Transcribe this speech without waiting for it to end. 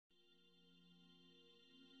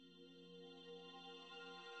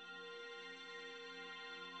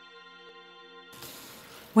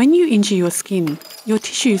When you injure your skin, your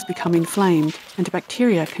tissues become inflamed and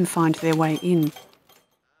bacteria can find their way in.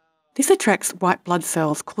 This attracts white blood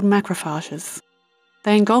cells called macrophages.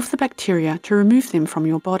 They engulf the bacteria to remove them from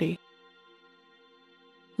your body.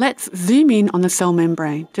 Let's zoom in on the cell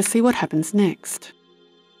membrane to see what happens next.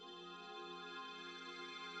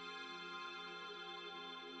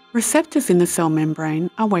 Receptors in the cell membrane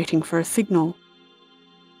are waiting for a signal.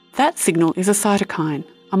 That signal is a cytokine,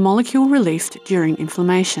 a molecule released during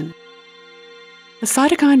inflammation. The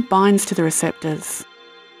cytokine binds to the receptors.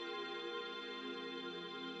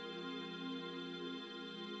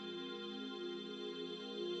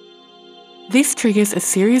 This triggers a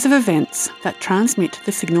series of events that transmit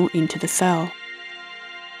the signal into the cell.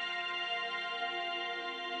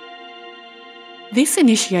 This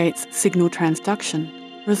initiates signal transduction,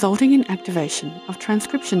 resulting in activation of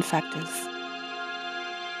transcription factors.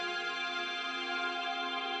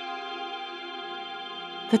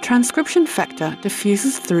 The transcription factor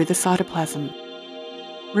diffuses through the cytoplasm,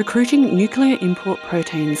 recruiting nuclear import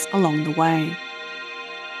proteins along the way.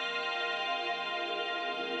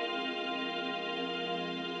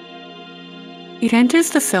 It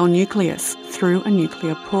enters the cell nucleus through a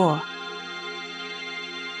nuclear pore.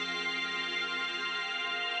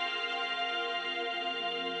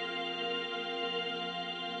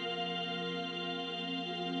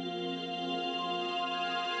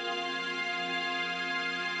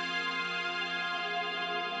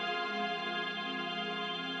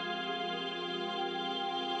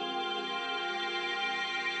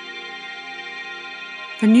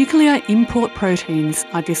 The nuclear import proteins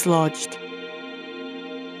are dislodged.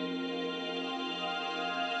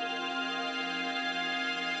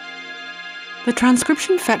 The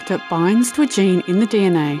transcription factor binds to a gene in the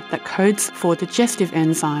DNA that codes for digestive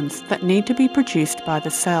enzymes that need to be produced by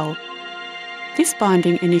the cell. This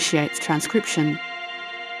binding initiates transcription.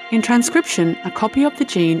 In transcription, a copy of the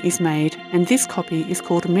gene is made, and this copy is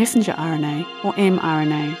called messenger RNA or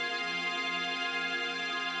mRNA.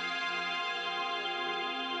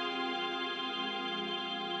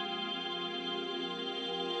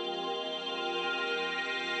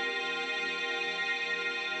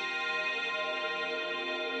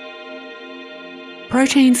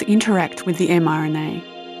 Proteins interact with the mRNA.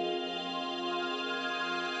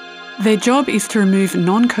 Their job is to remove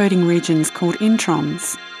non-coding regions called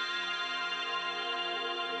introns.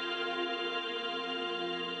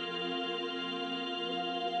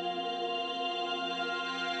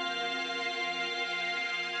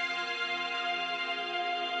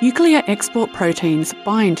 Nuclear export proteins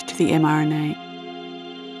bind to the mRNA.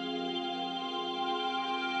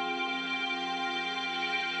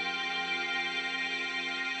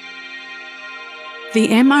 The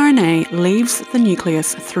mRNA leaves the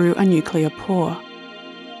nucleus through a nuclear pore.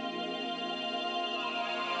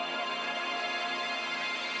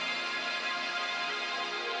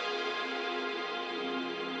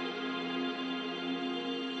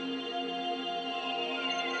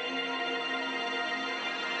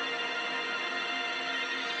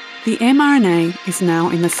 The mRNA is now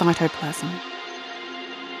in the cytoplasm.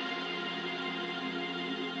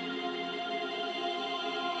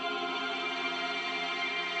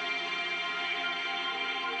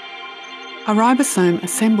 A ribosome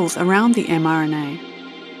assembles around the mRNA.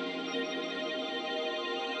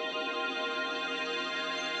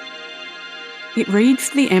 It reads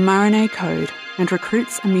the mRNA code and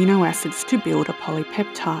recruits amino acids to build a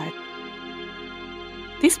polypeptide.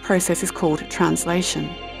 This process is called translation.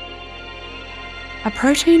 A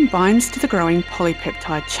protein binds to the growing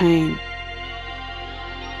polypeptide chain.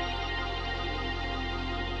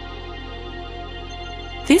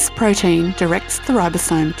 This protein directs the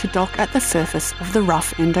ribosome to dock at the surface of the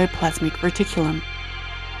rough endoplasmic reticulum.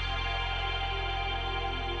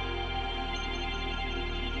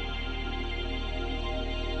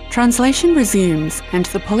 Translation resumes and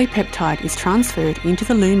the polypeptide is transferred into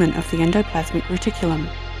the lumen of the endoplasmic reticulum.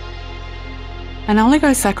 An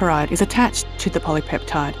oligosaccharide is attached to the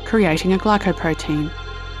polypeptide, creating a glycoprotein.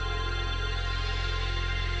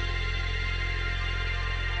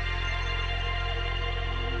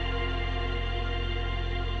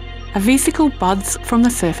 A vesicle buds from the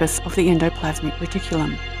surface of the endoplasmic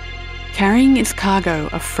reticulum, carrying its cargo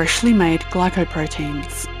of freshly made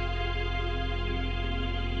glycoproteins.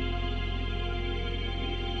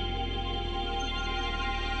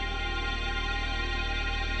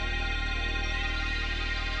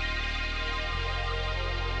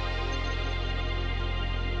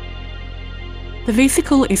 The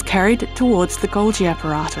vesicle is carried towards the Golgi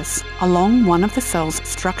apparatus along one of the cell's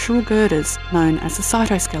structural girders known as the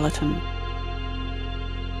cytoskeleton.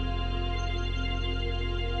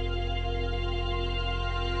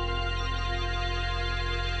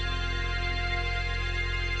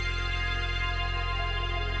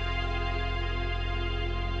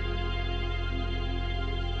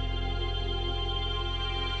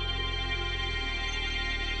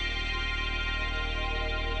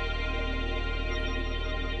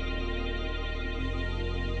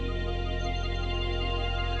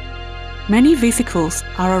 Many vesicles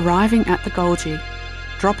are arriving at the Golgi,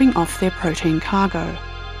 dropping off their protein cargo.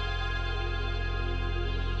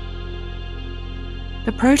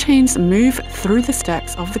 The proteins move through the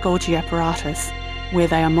stacks of the Golgi apparatus, where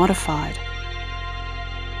they are modified.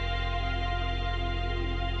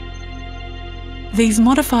 These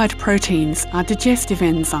modified proteins are digestive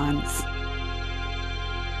enzymes.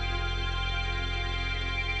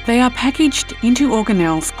 They are packaged into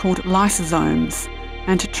organelles called lysosomes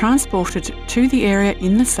and transported to the area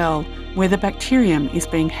in the cell where the bacterium is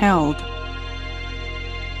being held.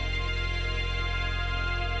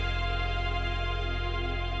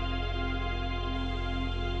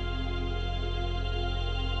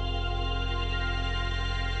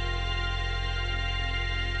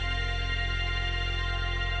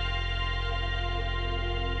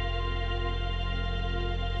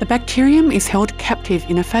 The bacterium is held captive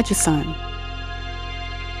in a phagosome.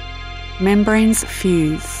 Membranes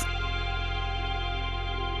fuse.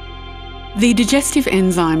 The digestive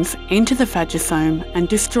enzymes enter the phagosome and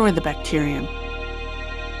destroy the bacterium.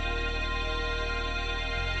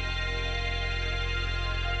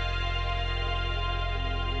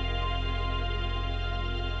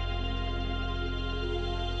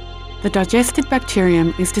 The digested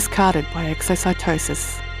bacterium is discarded by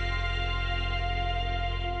exocytosis.